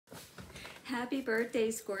Happy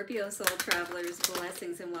birthday, Scorpio soul travelers.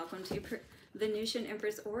 Blessings and welcome to Venusian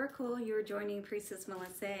Empress Oracle. You're joining Priestess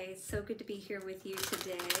Melissae. So good to be here with you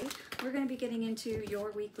today. We're going to be getting into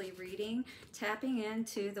your weekly reading, tapping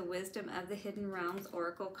into the wisdom of the Hidden Realms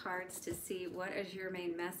Oracle cards to see what is your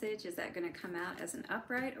main message. Is that going to come out as an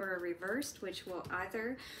upright or a reversed, which will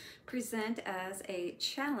either present as a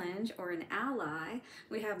challenge or an ally.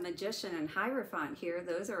 We have Magician and Hierophant here.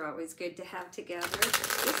 Those are always good to have together.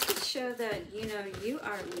 This could show that, you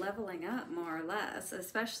are leveling up more or less,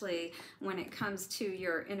 especially when it comes to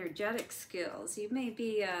your energetic skills. You may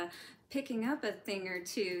be picking up a thing or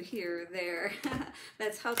two here or there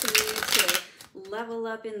that's helping you to level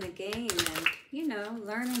up in the game and,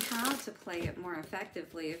 learning how to play it more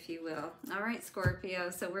effectively, if you will. All right, Scorpio,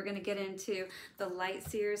 so we're going to get into the Light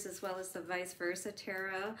Seers as well as the Vice Versa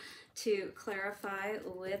Tarot to clarify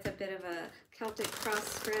with a bit of a Celtic cross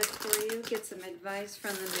spread for you, get some advice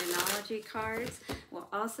from the Moonology cards. We'll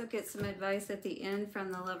also get some advice at the end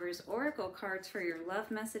from the Lovers Oracle cards for your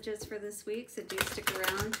love messages for this week, so do stick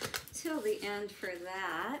around till the end for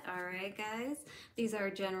that. All right, guys, these are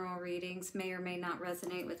general readings, may or may not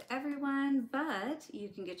resonate with everyone, but you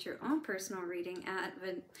can get your own personal reading at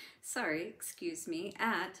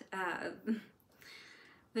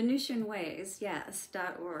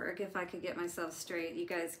VenusianWays.org. If I could get myself straight, you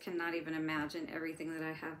guys cannot even imagine everything that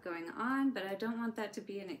I have going on, but I don't want that to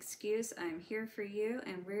be an excuse. I'm here for you,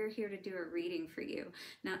 and we're here to do a reading for you.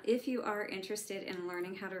 Now, if you are interested in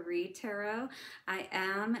learning how to read tarot, I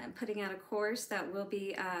am putting out a course that will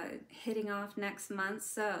be hitting off next month,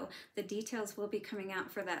 so the details will be coming out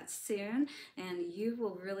for that soon, and you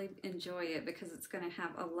will really enjoy it because it's going to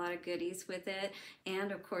have a lot of goodies with it,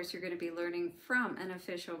 and of course, you're going to be learning from an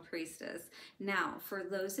official priestess. Now, for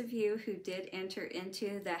those of you who did enter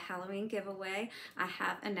into the Halloween giveaway, I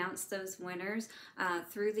have announced those winners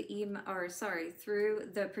through the through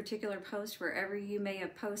the particular post wherever you may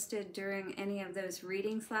have posted during any of those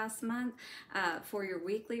readings last month for your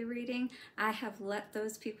weekly reading. I have let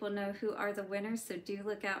those people know who are the winners, so do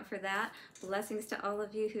look out for that. Blessings to all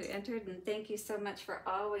of you who entered, and thank you so much for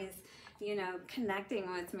always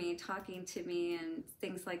connecting with me, talking to me, and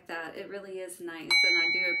things like that. It really is nice, and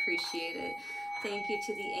I do appreciate it. Thank you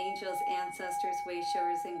to the angels, ancestors, way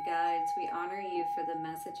showers, and guides. We honor you for the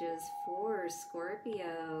messages for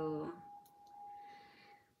Scorpio.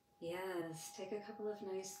 Yes, take a couple of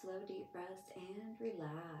nice, slow, deep breaths and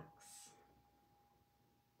relax.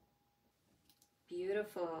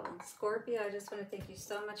 Beautiful. Scorpio, I just want to thank you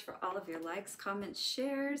so much for all of your likes, comments,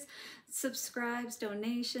 shares, subscribes,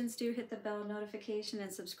 donations. Do hit the bell notification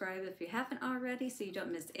and subscribe if you haven't already so you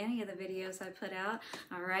don't miss any of the videos I put out.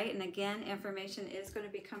 All right, and again, information is going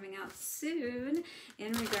to be coming out soon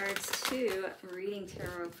in regards to reading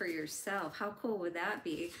tarot for yourself. How cool would that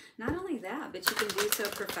be? Not only that, but you can do so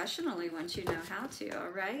professionally once you know how to, all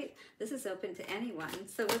right? This is open to anyone.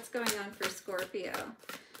 So what's going on for Scorpio?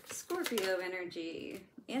 Scorpio energy.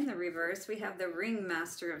 In the reverse, we have the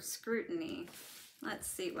Ringmaster of Scrutiny. Let's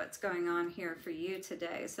see what's going on here for you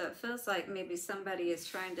today. So it feels like maybe somebody is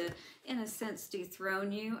trying to, in a sense,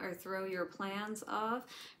 dethrone you or throw your plans off,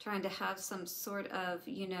 trying to have some sort of,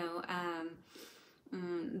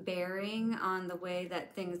 bearing on the way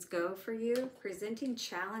that things go for you. Presenting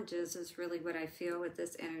challenges is really what I feel with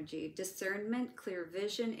this energy. Discernment, clear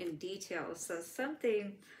vision, and detail. So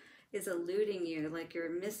something is eluding you, like you're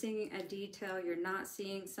missing a detail, you're not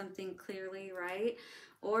seeing something clearly, right?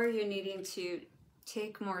 Or you're needing to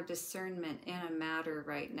take more discernment in a matter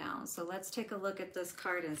right now. So let's take a look at this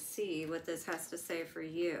card and see what this has to say for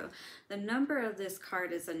you. The number of this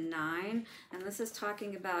card is a 9, and this is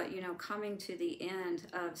talking about, coming to the end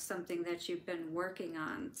of something that you've been working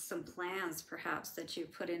on, some plans perhaps that you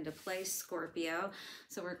put into place, Scorpio.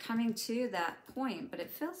 So we're coming to that point, but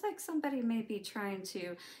it feels like somebody may be trying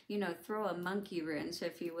to, throw a monkey wrench,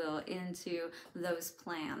 if you will, into those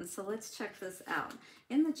plans. So let's check this out.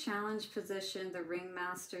 In the challenge position, the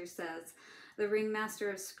Ringmaster says, the Ringmaster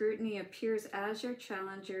of Scrutiny appears as your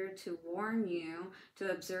challenger to warn you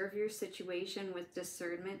to observe your situation with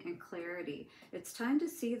discernment and clarity. It's time to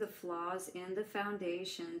see the flaws in the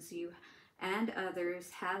foundations you and others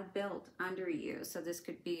have built under you. So this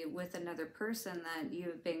could be with another person that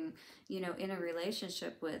you've been, in a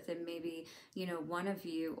relationship with, and maybe, one of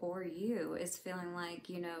you or you is feeling like,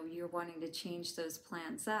 you're wanting to change those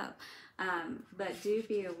plans up. But do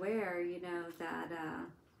be aware, that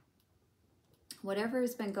whatever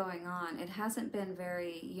has been going on, it hasn't been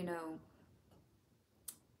very,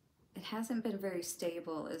 it hasn't been very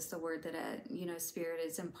stable is the word that, you know, Spirit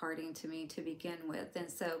is imparting to me to begin with. And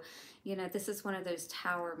so, you know, this is one of those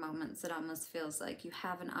tower moments that almost feels like you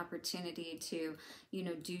have an opportunity to, you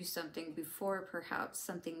know, do something before perhaps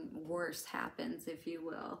something worse happens, if you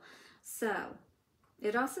will. So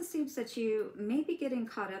it also seems that you may be getting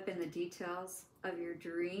caught up in the details of your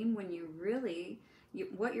dream when you really,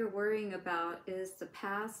 what you're worrying about is the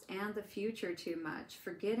past and the future too much,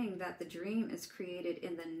 forgetting that the dream is created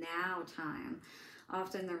in the now time.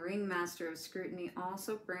 Often the ringmaster of scrutiny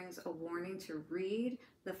also brings a warning to read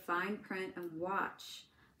the fine print and watch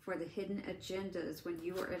for the hidden agendas when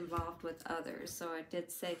you are involved with others. So I did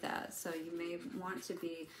say that. So you may want to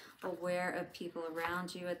be aware of people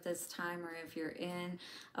around you at this time, or if you're in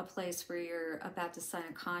a place where you're about to sign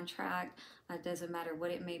a contract, it doesn't matter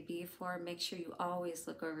what it may be for, make sure you always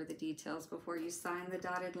look over the details before you sign the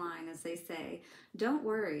dotted line, as they say. Don't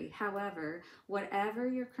worry, however, whatever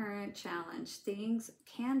your current challenge, things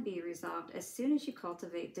can be resolved as soon as you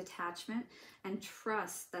cultivate detachment and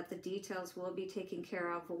trust that the details will be taken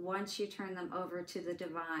care of once you turn them over to the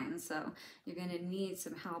divine. So you're going to need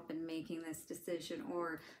some help in making this decision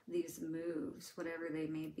or these moves, whatever they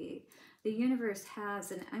may be. The universe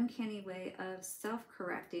has an uncanny way of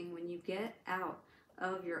self-correcting when you get out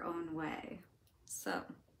of your own way. So,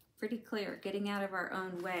 pretty clear, getting out of our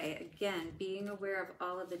own way. Again, being aware of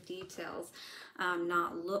all of the details,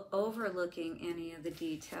 not overlooking any of the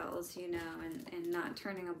details, you know, and not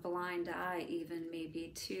turning a blind eye even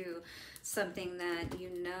maybe to something that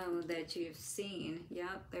you know that you've seen.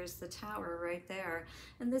 Yep, there's the tower right there.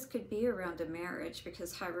 And this could be around a marriage,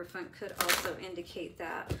 because Hierophant could also indicate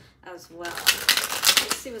that as well.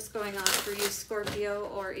 Let's see what's going on for you, Scorpio,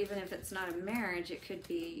 or even if it's not a marriage, it could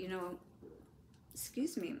be, you know,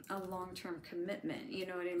 excuse me, a long-term commitment, you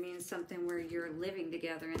know what I mean? Something where you're living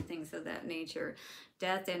together and things of that nature.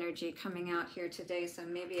 Death energy coming out here today, so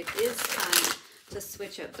maybe it is time to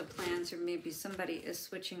switch up the plans, or maybe somebody is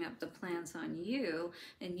switching up the plans on you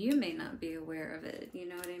and you may not be aware of it, you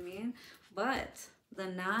know what I mean? But the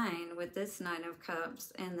 9 with this 9 of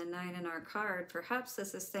Cups and the 9 in our card, perhaps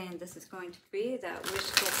this is saying this is going to be that wish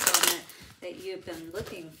fulfillment that you've been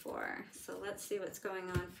looking for. So let's see what's going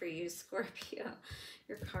on for you, Scorpio.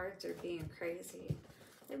 Your cards are being crazy.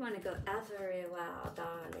 They want to go very well,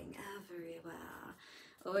 darling, very well.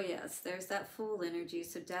 Oh yes, there's that Fool energy.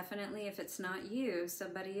 So definitely, if it's not you,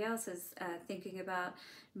 somebody else is thinking about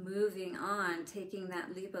moving on, taking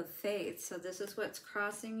that leap of faith. So this is what's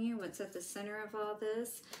crossing you, what's at the center of all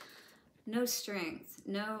this. No strength,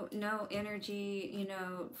 no energy, you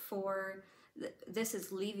know, for this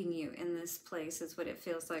is leaving you in this place is what it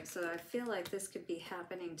feels like. So I feel like this could be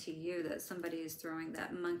happening to you, that somebody is throwing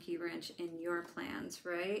that monkey wrench in your plans,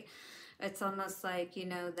 right? It's almost like, you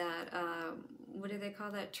know, that, what do they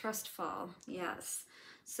call that? Trust fall. Yes.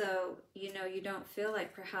 So, you know, you don't feel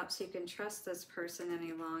like perhaps you can trust this person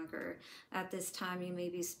any longer. At this time, you may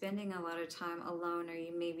be spending a lot of time alone, or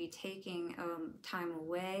you may be taking time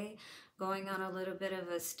away, going on a little bit of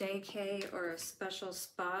a staycay or a special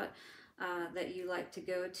spot that you like to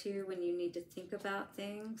go to when you need to think about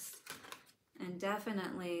things. And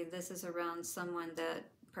definitely this is around someone that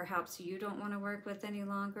perhaps you don't want to work with any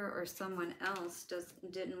longer, or someone else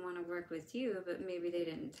didn't want to work with you, but maybe they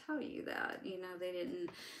didn't tell you that. You know, they didn't,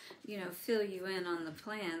 you know, fill you in on the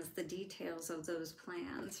plans, the details of those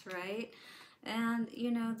plans, right? And,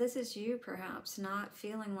 you know, this is you perhaps not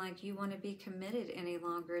feeling like you want to be committed any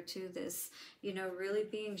longer to this, you know, really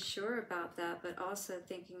being sure about that, but also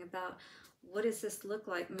thinking about, what does this look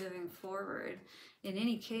like moving forward? In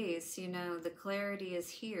any case, you know, the clarity is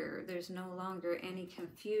here. There's no longer any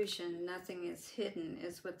confusion. Nothing is hidden,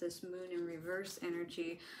 is what this moon in reverse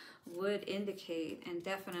energy would indicate. And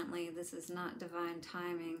definitely this is not divine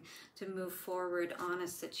timing to move forward on a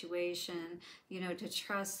situation, you know, to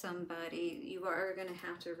trust somebody. You are going to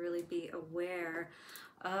have to really be aware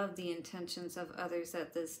of the intentions of others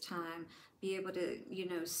at this time, be able to, you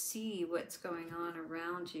know, see what's going on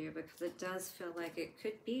around you, because it does feel like it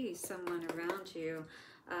could be someone around you.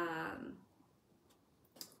 I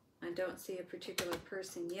don't see a particular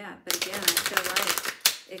person yet, but again, I feel like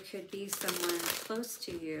it could be someone close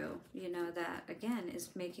to you, you know, that again is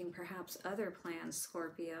making perhaps other plans,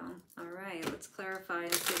 Scorpio. All right, let's clarify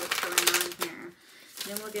and see what's going on here.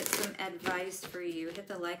 Then we'll get some advice for you. Hit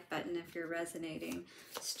the like button if you're resonating.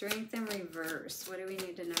 Strength in reverse. What do we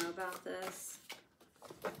need to know about this?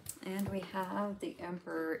 And we have the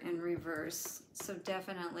Emperor in reverse. So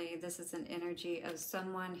definitely this is an energy of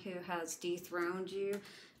someone who has dethroned you,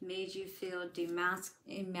 made you feel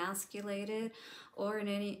emasculated, or in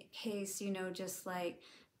any case, you know, just like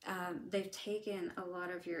they've taken a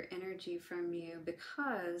lot of your energy from you,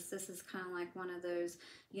 because this is kind of like one of those,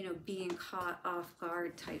 you know, being caught off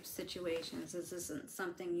guard type situations. This isn't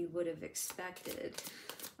something you would have expected.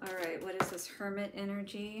 All right, what is this Hermit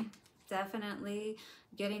energy? Definitely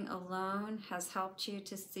getting alone has helped you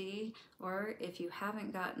to see, or if you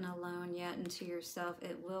haven't gotten alone yet into yourself,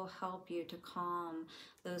 it will help you to calm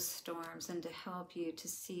those storms and to help you to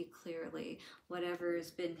see clearly whatever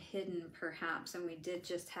has been hidden perhaps. And we did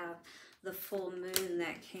just have the full moon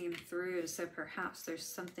that came through, so perhaps there's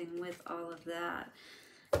something with all of that.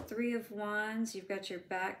 Three of Wands, you've got your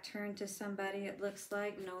back turned to somebody, it looks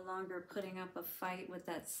like, no longer putting up a fight with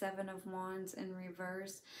that Seven of Wands in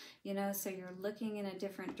reverse, you know, so you're looking in a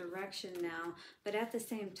different direction now, but at the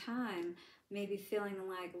same time, maybe feeling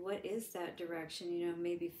like, what is that direction? You know,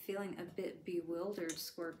 maybe feeling a bit bewildered,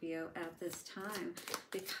 Scorpio, at this time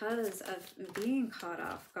because of being caught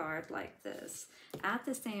off guard like this. At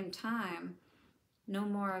the same time, no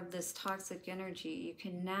more of this toxic energy. You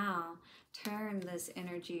can now turn this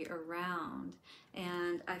energy around.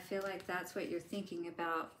 And I feel like that's what you're thinking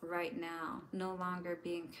about right now. No longer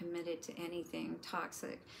being committed to anything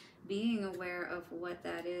toxic. Being aware of what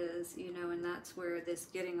that is, you know, and that's where this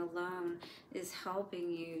getting alone is helping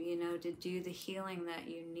you, you know, to do the healing that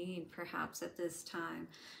you need perhaps at this time.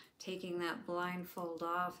 Taking that blindfold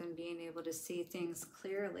off and being able to see things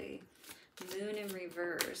clearly. Moon in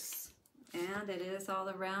reverse. And it is all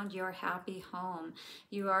around your happy home.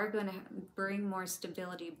 You are going to bring more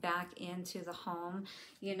stability back into the home,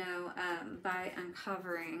 you know, by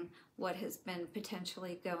uncovering what has been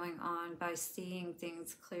potentially going on, by seeing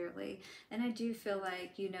things clearly. And I do feel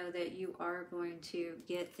like, you know, that you are going to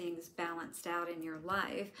get things balanced out in your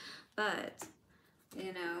life. But,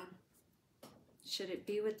 you know, should it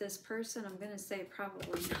be with this person? I'm going to say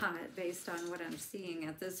probably not, based on what I'm seeing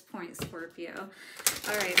at this point, Scorpio.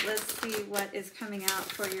 All right, let's see what is coming out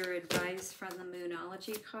for your advice from the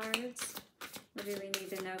Moonology cards. What do we need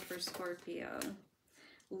to know for Scorpio?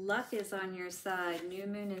 Luck is on your side. New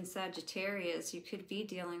moon in Sagittarius. You could be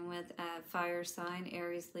dealing with a fire sign,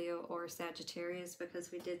 Aries, Leo, or Sagittarius,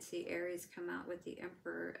 because we did see Aries come out with the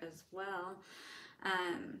Emperor as well.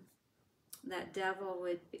 That devil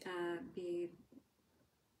would be...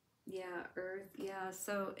 yeah, Earth, yeah.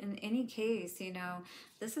 So in any case, you know,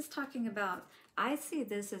 this is talking about, I see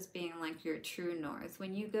this as being like your true north.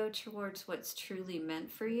 When you go towards what's truly meant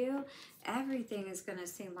for you, everything is going to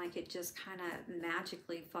seem like it just kind of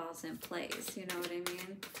magically falls in place. You know what I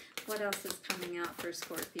mean? What else is coming out for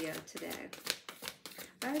Scorpio today?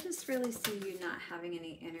 I just really see you not having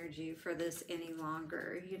any energy for this any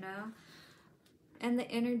longer, you know? And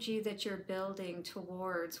the energy that you're building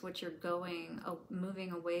towards what you're going,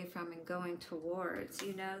 moving away from and going towards,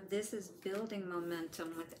 you know, this is building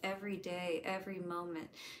momentum with every day, every moment,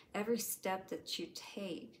 every step that you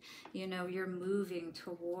take. You know, you're moving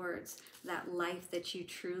towards that life that you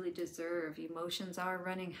truly deserve. Emotions are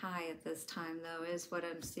running high at this time, though, is what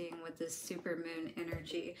I'm seeing with this supermoon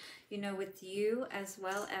energy. You know, with you as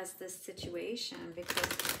well as this situation, because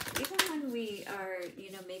even when we are,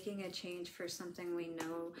 you know, making a change for something we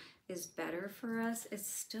know is better for us, it's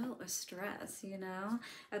still a stress, you know?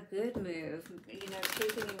 A good move, you know,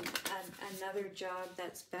 taking another job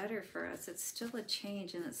that's better for us, it's still a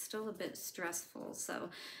change and it's still a bit stressful. So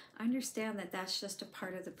understand that that's just a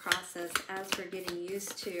part of the process as we're getting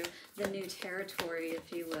used to the new territory,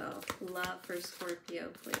 if you will. Love for Scorpio,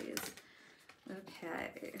 please.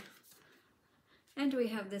 Okay. And we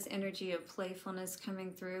have this energy of playfulness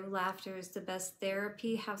coming through. Laughter is the best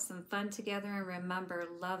therapy. Have some fun together, and remember,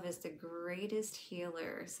 love is the greatest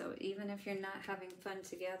healer. So even if you're not having fun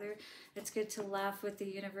together, it's good to laugh with the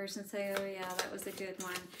universe and say, oh yeah, that was a good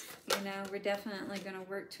one. You know, we're definitely going to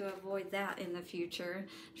work to avoid that in the future.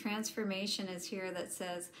 Transformation is here that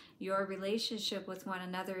says your relationship with one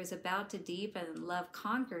another is about to deepen. Love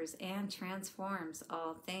conquers and transforms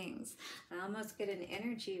all things. I almost get an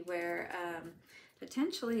energy where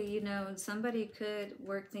potentially, you know, somebody could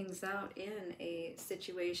work things out in a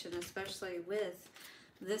situation, especially with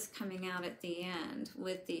this coming out at the end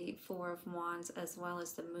with the Four of Wands as well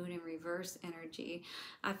as the Moon in reverse energy.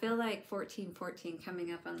 I feel like 1414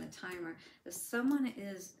 coming up on the timer. If someone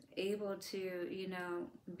is able to, you know,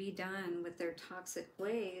 be done with their toxic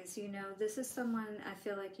ways, you know, this is someone I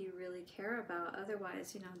feel like you really care about.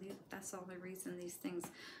 Otherwise, you know, that's all the reason these things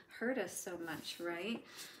hurt us so much, right?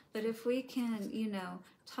 But if we can, you know,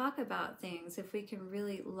 talk about things, if we can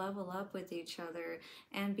really level up with each other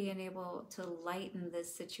and being able to lighten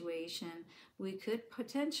this situation, we could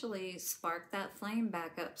potentially spark that flame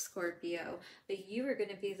back up, Scorpio. But you are going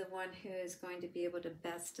to be the one who is going to be able to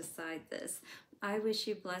best decide this. I wish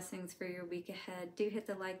you blessings for your week ahead. Do hit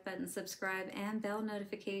the like button, subscribe, and bell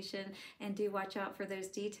notification, and do watch out for those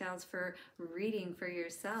details for reading for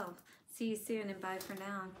yourself. See you soon, and bye for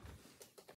now.